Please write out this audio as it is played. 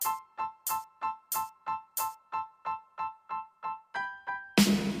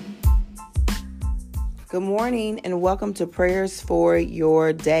Good morning and welcome to Prayers for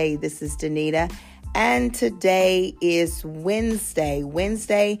Your Day. This is Danita, and today is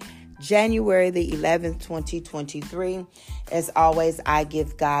Wednesday, January the 11th, 2023. As always, I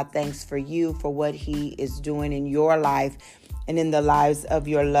give God thanks for you, for what He is doing in your life and in the lives of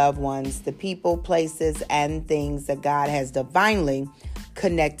your loved ones, the people, places, and things that God has divinely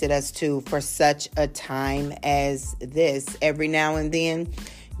connected us to for such a time as this. Every now and then,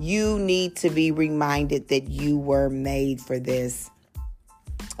 you need to be reminded that you were made for this.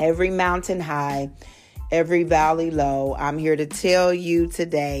 Every mountain high, every valley low, I'm here to tell you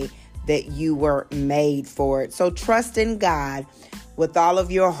today that you were made for it. So trust in God with all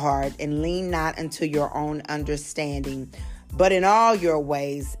of your heart and lean not unto your own understanding, but in all your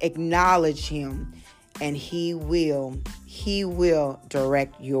ways acknowledge Him, and He will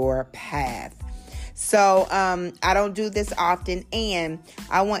direct your path. So I don't do this often, and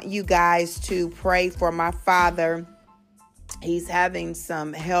I want you guys to pray for my father. He's having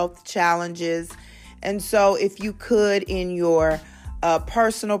some health challenges. And so if you could, in your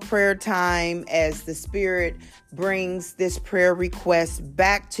personal prayer time, as the Spirit brings this prayer request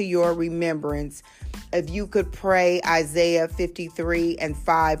back to your remembrance, if you could pray Isaiah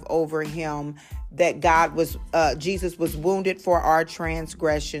 53:5 over him, that Jesus was wounded for our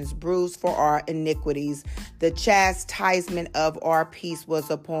transgressions, bruised for our iniquities. The chastisement of our peace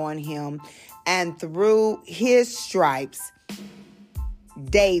was upon him, and through his stripes,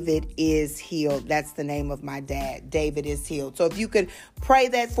 David is healed. That's the name of my dad. David is healed. So if you could pray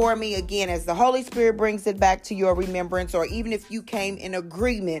that for me again, as the Holy Spirit brings it back to your remembrance, or even if you came in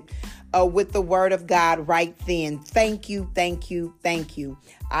agreement with the word of God right then. Thank you.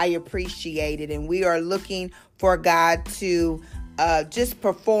 I appreciate it. And we are looking for God to just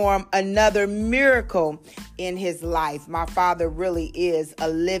perform another miracle in his life. My father really is a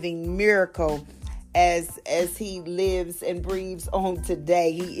living miracle. As he lives and breathes on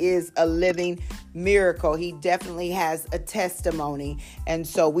today, he is a living miracle. He definitely has a testimony. And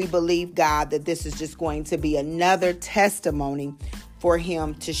so we believe, God, that this is just going to be another testimony for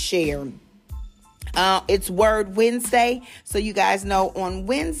him to share. It's Word Wednesday. So you guys know on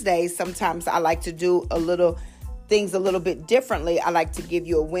Wednesdays, sometimes I like to do things a little bit differently. I like to give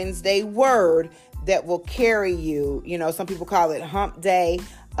you a Wednesday word that will carry you. You know, some people call it hump day.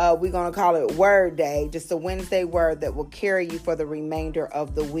 We're going to call it Word Day, just a Wednesday word that will carry you for the remainder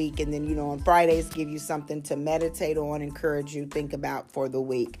of the week. And then, on Fridays, give you something to meditate on, encourage you, think about for the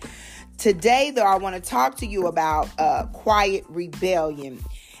week. Today, though, I want to talk to you about quiet rebellion.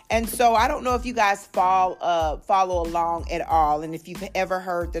 And so I don't know if you guys follow along at all, and if you've ever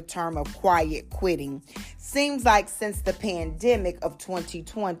heard the term of quiet quitting. Seems like since the pandemic of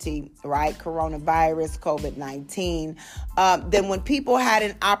 2020, right, coronavirus, COVID-19, then when people had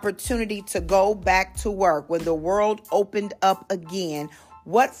an opportunity to go back to work, when the world opened up again,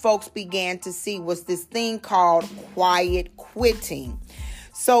 what folks began to see was this thing called quiet quitting.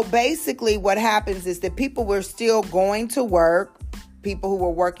 So basically what happens is that people were still going to work. People who were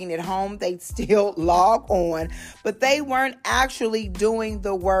working at home, they still log on, but they weren't actually doing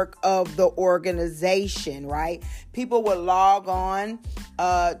the work of the organization, right? People would log on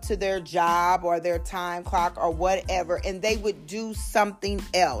to their job or their time clock or whatever, and they would do something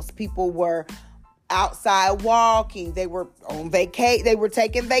else. People were outside walking. They were on vacation. They were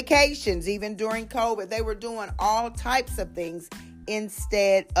taking vacations, even during COVID. They were doing all types of things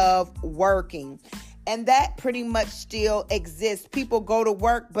instead of working. And that pretty much still exists. People go to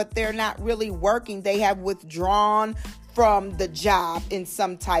work, but they're not really working. They have withdrawn from the job in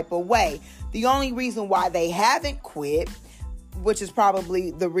some type of way. The only reason why they haven't quit, which is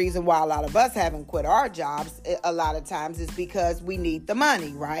probably the reason why a lot of us haven't quit our jobs a lot of times, is because we need the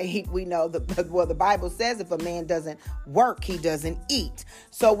money, right? We know the Bible says if a man doesn't work, he doesn't eat.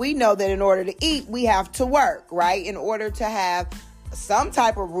 So we know that in order to eat, we have to work, right? In order to have some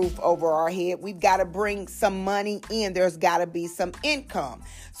type of roof over our head, we've got to bring some money in. There's got to be some income.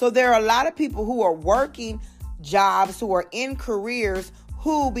 So there are a lot of people who are working jobs, who are in careers,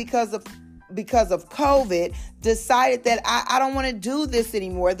 who because of COVID decided that I don't want to do this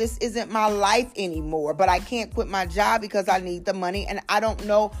anymore. This isn't my life anymore, but I can't quit my job because I need the money and I don't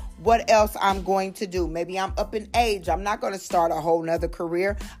know what else I'm going to do. Maybe I'm up in age. I'm not going to start a whole nother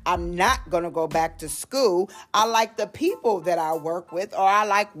career. I'm not going to go back to school. I like the people that I work with, or I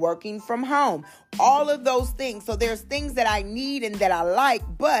like working from home. All of those things. So there's things that I need and that I like,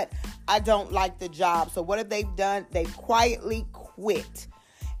 but I don't like the job. So what have they done? They quietly quit.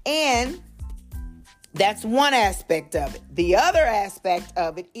 And that's one aspect of it. The other aspect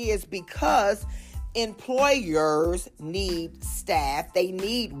of it is because employers need staff. They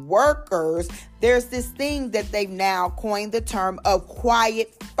need workers. There's this thing that they've now coined the term of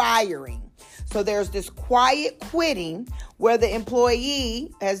quiet firing. So there's this quiet quitting where the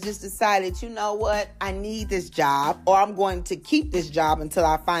employee has just decided, you know what, I need this job, or I'm going to keep this job until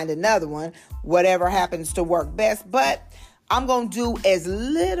I find another one, whatever happens to work best. But I'm going to do as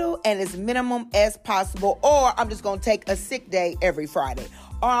little and as minimum as possible, or I'm just going to take a sick day every Friday,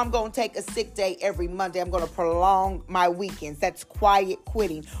 or I'm going to take a sick day every Monday. I'm going to prolong my weekends. That's quiet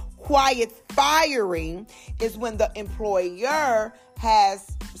quitting. Quiet firing is when the employer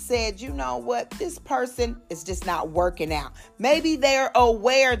has said, you know what, this person is just not working out. Maybe they're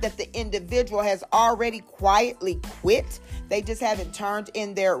aware that the individual has already quietly quit. They just haven't turned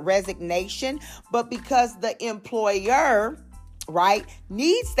in their resignation. But because the employer, right,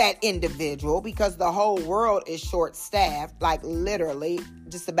 needs that individual, because the whole world is short-staffed, like literally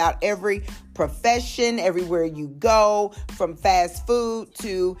just about every profession, everywhere you go, from fast food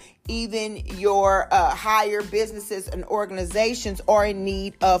to even your higher businesses and organizations are in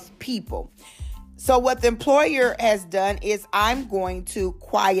need of people. So what the employer has done is, I'm going to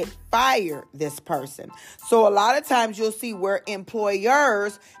quiet fire this person. So a lot of times you'll see where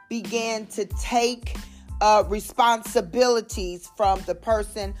employers begin to take responsibilities from the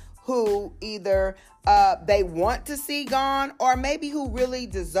person who either they want to see gone, or maybe who really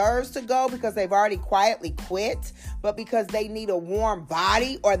deserves to go because they've already quietly quit, but because they need a warm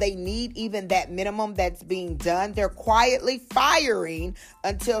body, or they need even that minimum that's being done, they're quietly firing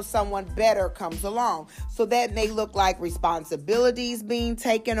until someone better comes along. So that may look like responsibilities being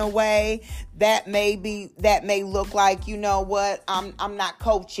taken away. That may look like, you know what, I'm not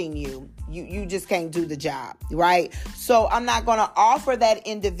coaching you. You just can't do the job, right? So I'm not going to offer that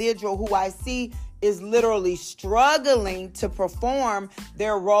individual who I see is literally struggling to perform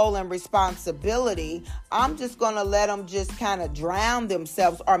their role and responsibility. I'm just going to let them just kind of drown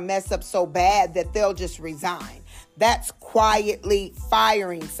themselves or mess up so bad that they'll just resign. That's quietly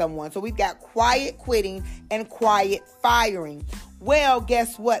firing someone. So we've got quiet quitting and quiet firing. Well,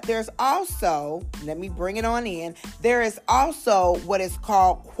 guess what? There's also, let me bring it on in, there is also what is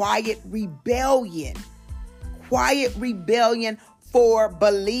called quiet rebellion. Quiet rebellion for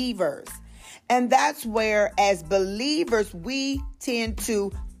believers. And that's where, as believers, we tend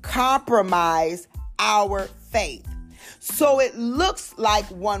to compromise our faith. So it looks like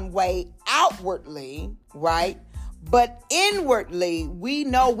one way outwardly, right? But inwardly, we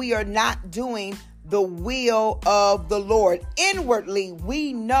know we are not doing the will of the Lord. Inwardly,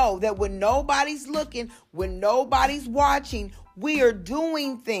 we know that when nobody's looking, when nobody's watching, we are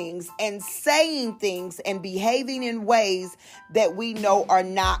doing things and saying things and behaving in ways that we know are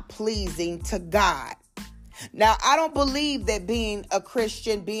not pleasing to God. Now, I don't believe that being a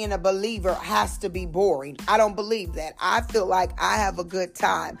Christian, being a believer has to be boring. I don't believe that. I feel like I have a good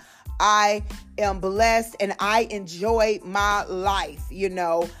time. I am blessed and I enjoy my life,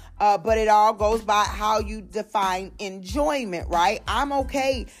 but it all goes by how you define enjoyment, right? I'm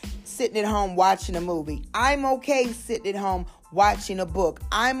okay sitting at home watching a movie. I'm okay sitting at home watching a book.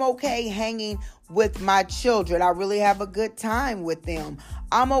 I'm okay hanging with my children. I really have a good time with them.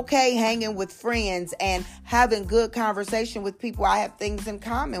 I'm okay hanging with friends and having good conversation with people I have things in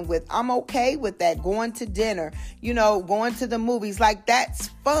common with. I'm okay with that. Going to dinner, going to the movies, like that's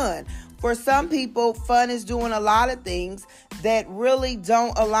fun. For some people, fun is doing a lot of things that really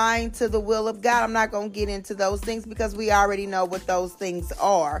don't align to the will of God. I'm not going to get into those things because we already know what those things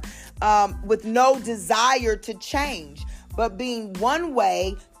are, with no desire to change, but being one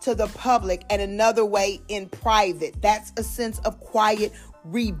way to the public and another way in private. That's a sense of quiet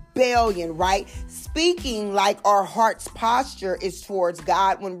rebellion, right? Speaking like our heart's posture is towards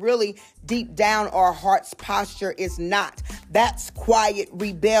God when really deep down our heart's posture is not. That's quiet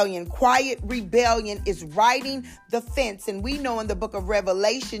rebellion. Quiet rebellion is riding the fence. And we know in the book of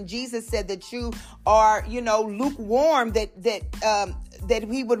Revelation, Jesus said that you are, lukewarm, that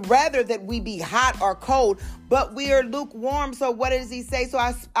he would rather that we be hot or cold, but we are lukewarm. So what does he say? So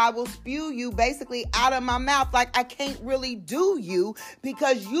I will spew you basically out of my mouth. Like I can't really do you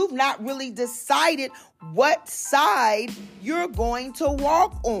because you've not really decided what side you're going to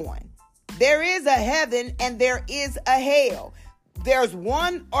walk on. There is a heaven and there is a hell. There's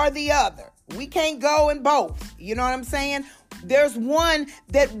one or the other. We can't go in both. You know what I'm saying? There's one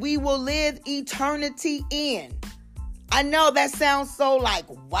that we will live eternity in. I know that sounds so like,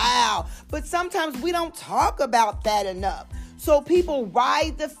 wow, but sometimes we don't talk about that enough. So people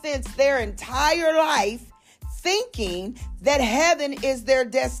ride the fence their entire life thinking that heaven is their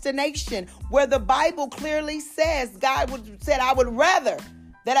destination, where the Bible clearly says, God said, I would rather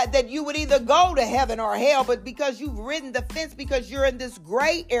that you would either go to heaven or hell, but because you've ridden the fence, because you're in this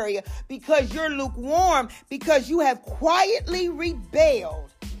gray area, because you're lukewarm, because you have quietly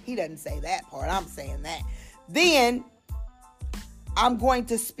rebelled. He doesn't say that part. I'm saying that. Then I'm going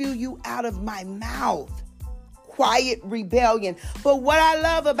to spew you out of my mouth. Quiet rebellion. But what I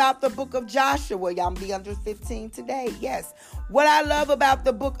love about the book of Joshua, y'all be under 15 today. Yes. What I love about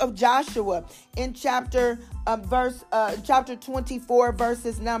the book of Joshua in chapter 24,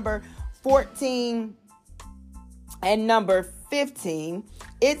 verses number 14 and number 15,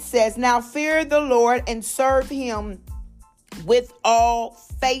 it says, "Now fear the Lord and serve him with all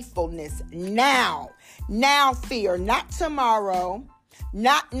faithfulness." Now fear, not tomorrow,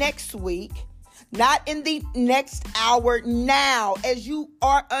 not next week, not in the next hour. Now, as you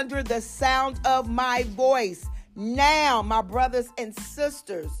are under the sound of my voice, now, my brothers and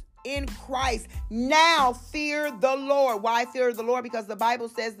sisters in Christ, now fear the Lord. Why fear the Lord? Because the Bible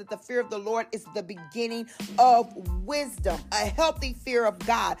says that the fear of the Lord is the beginning of wisdom, a healthy fear of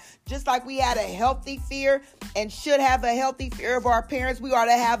God. Just like we had a healthy fear and should have a healthy fear of our parents, we ought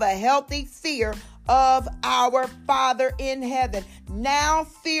to have a healthy fear of our Father in heaven. Now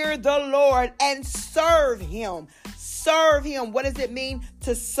fear the Lord and serve him. Serve him. What does it mean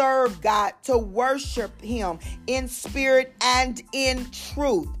to serve God? To worship him in spirit and in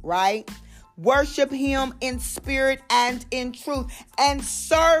truth, right? Worship him in spirit and in truth, and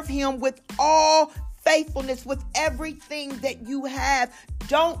serve him with all faithfulness, with everything that you have.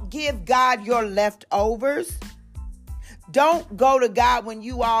 Don't give God your leftovers. Don't go to God when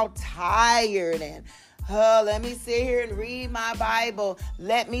you all tired and, let me sit here and read my Bible.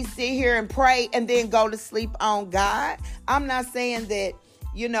 Let me sit here and pray and then go to sleep on God. I'm not saying that,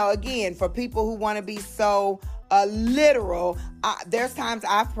 again, for people who want to be so literal, there's times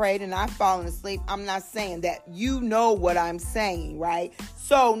I've prayed and I've fallen asleep. I'm not saying that. You know what I'm saying, right?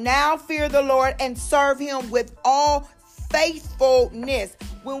 So now fear the Lord and serve him with all faithfulness.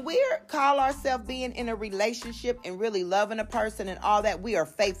 When we call ourselves being in a relationship and really loving a person and all that, we are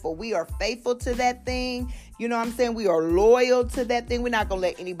faithful. We are faithful to that thing. You know what I'm saying? We are loyal to that thing. We're not going to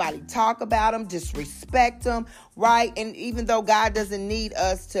let anybody talk about them, disrespect them, right? And even though God doesn't need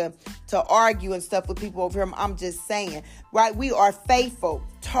us to argue and stuff with people over him, I'm just saying, right? We are faithful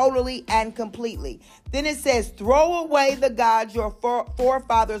totally and completely. Then it says, throw away the gods your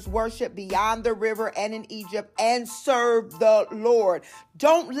forefathers worship beyond the river and in Egypt, and serve the Lord.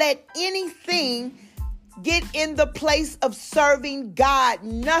 Don't let anything get in the place of serving God.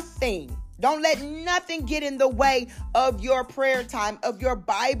 Nothing. Don't let nothing get in the way of your prayer time, of your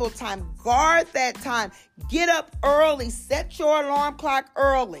Bible time. Guard that time. Get up early. Set your alarm clock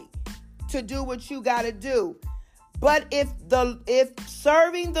early to do what you got to do. But if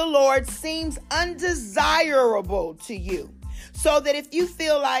serving the Lord seems undesirable to you, so that if you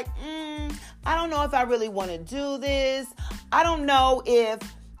feel like, I don't know if I really want to do this. I don't know if,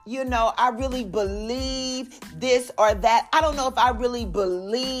 I really believe this or that. I don't know if I really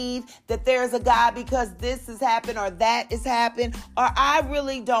believe that there's a God because this has happened or that has happened. Or I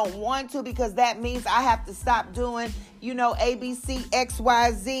really don't want to because that means I have to stop doing, A, B, C, X,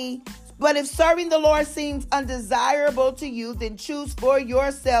 Y, Z. But if serving the Lord seems undesirable to you, then choose for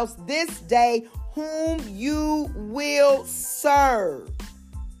yourselves this day whom you will serve.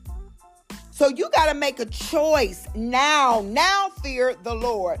 So you got to make a choice now. Now fear the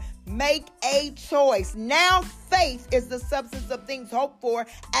Lord. Make a choice. Now faith is the substance of things hoped for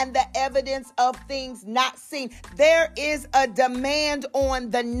and the evidence of things not seen. There is a demand on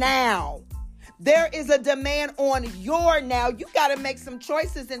the now. There is a demand on your now. You got to make some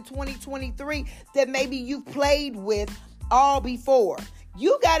choices in 2023 that maybe you've played with all before.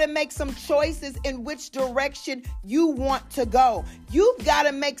 You got to make some choices in which direction you want to go. You've got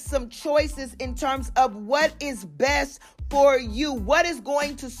to make some choices in terms of what is best for you, what is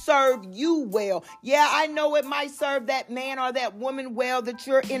going to serve you well. Yeah, I know it might serve that man or that woman well that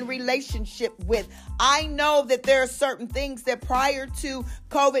you're in relationship with. I know that there are certain things that prior to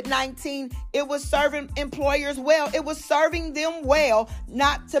COVID-19, it was serving employers well. It was serving them well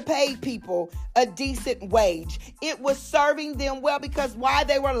not to pay people a decent wage. It was serving them well because why?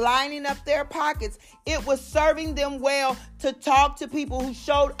 They were lining up their pockets. It was serving them well to talk to people who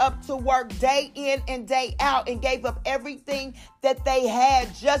showed up to work day in and day out and gave up everything that they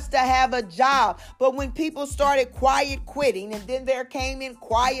had just to have a job. But when people started quiet quitting and then there came in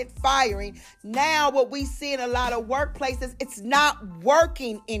quiet firing, now what we see in a lot of workplaces, it's not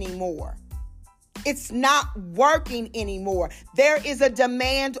working anymore. It's not working anymore. There is a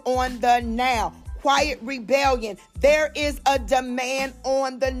demand on the now. Quiet rebellion. There is a demand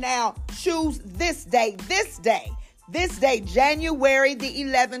on the now. Choose this day, This day, January the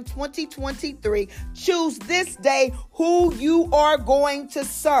 11th, 2023, choose this day who you are going to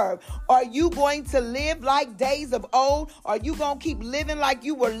serve. Are you going to live like days of old? Are you going to keep living like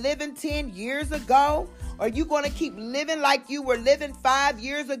you were living 10 years ago? Are you going to keep living like you were living 5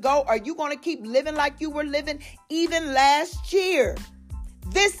 years ago? Are you going to keep living like you were living even last year?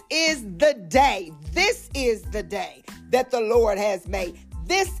 This is the day. This is the day that the Lord has made.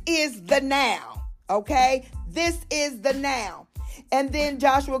 This is the now. Okay? This is the now. And then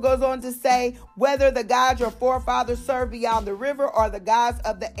Joshua goes on to say, whether the gods your forefathers served beyond the river or the gods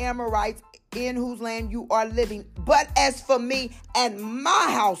of the Amorites in whose land you are living. But as for me and my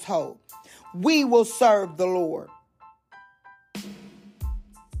household, we will serve the Lord.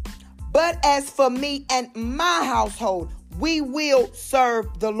 But as for me and my household, we will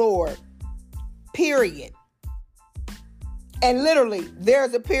serve the Lord. Period. And literally,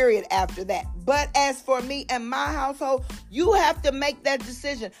 there's a period after that. But as for me and my household, you have to make that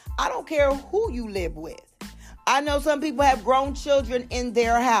decision. I don't care who you live with. I know some people have grown children in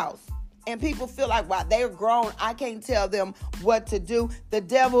their house. And people feel like, wow, they're grown, I can't tell them what to do. The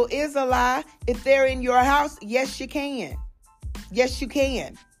devil is a lie. If they're in your house, yes, you can. Yes, you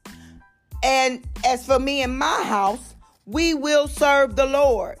can. And as for me and my house, we will serve the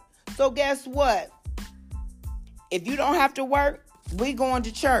Lord. So guess what? If you don't have to work, we going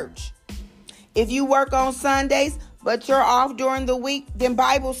to church. If you work on Sundays, but you're off during the week, then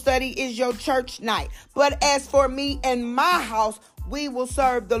Bible study is your church night. But as for me and my house, we will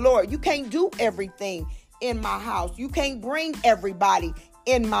serve the Lord. You can't do everything in my house. You can't bring everybody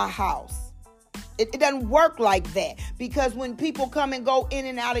in my house. It doesn't work like that, because when people come and go in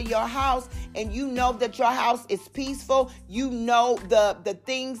and out of your house and you know that your house is peaceful, you know the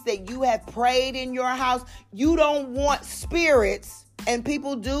things that you have prayed in your house, you don't want spirits, and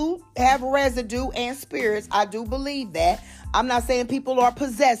people do have residue and spirits. I do believe that. I'm not saying people are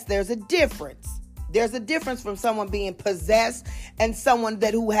possessed. There's a difference. There's a difference from someone being possessed and someone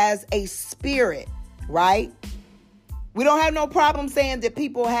who has a spirit, right? We don't have no problem saying that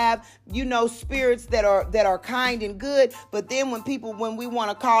people have, spirits that are kind and good. But then when we want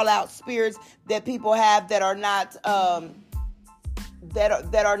to call out spirits that people have that are not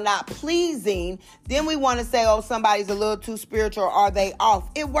that are not pleasing, then we want to say, oh, somebody's a little too spiritual. Are they off?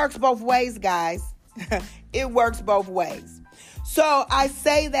 It works both ways, guys. It works both ways. So I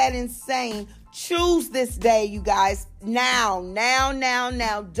say that in saying, choose this day, you guys. Now.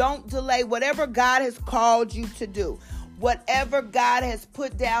 Don't delay whatever God has called you to do. Whatever God has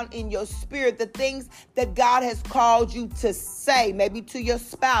put down in your spirit, the things that God has called you to say, maybe to your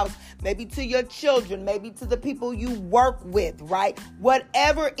spouse, maybe to your children, maybe to the people you work with, right?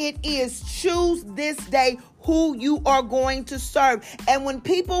 Whatever it is, choose this day who you are going to serve. And when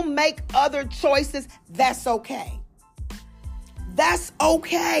people make other choices, that's okay. That's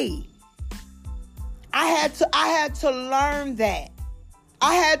okay. I had to learn that.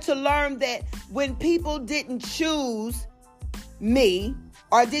 I had to learn that when people didn't choose me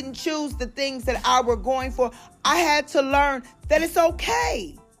or didn't choose the things that I were going for, I had to learn that it's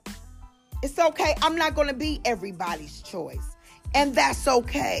okay. It's okay. I'm not going to be everybody's choice, and that's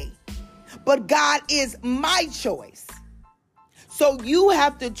okay. But God is my choice. So you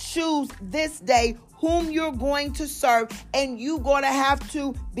have to choose this day whom you're going to serve, and you're going to have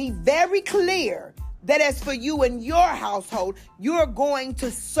to be very clear that as for you and your household, you're going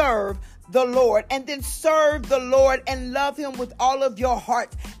to serve the Lord, and then serve the Lord and love him with all of your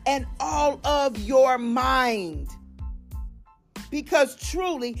heart and all of your mind. Because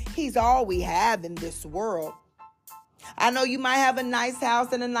truly, he's all we have in this world. I know you might have a nice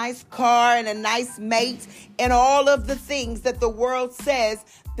house and a nice car and a nice mate and all of the things that the world says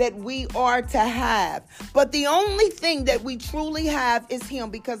that we are to have. But the only thing that we truly have is him,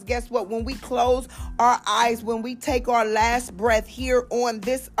 because guess what? When we close our eyes, when we take our last breath here on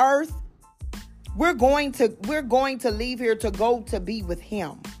this earth, we're going to leave here to go to be with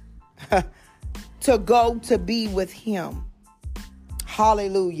him. To go to be with him.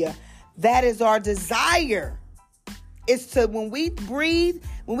 Hallelujah. That is our desire. It's to, when we breathe,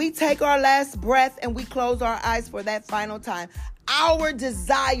 when we take our last breath and we close our eyes for that final time, our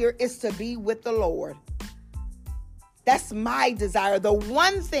desire is to be with the Lord. That's my desire. The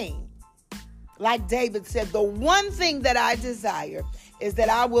one thing, like David said, the one thing that I desire is that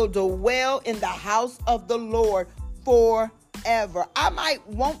I will dwell in the house of the Lord forever. I might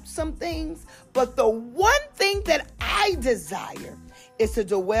want some things, but the one thing that I desire is to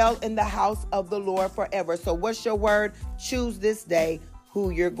dwell in the house of the Lord forever. So what's your word? Choose this day who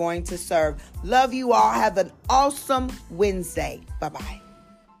you're going to serve. Love you all. Have an awesome Wednesday. Bye-bye.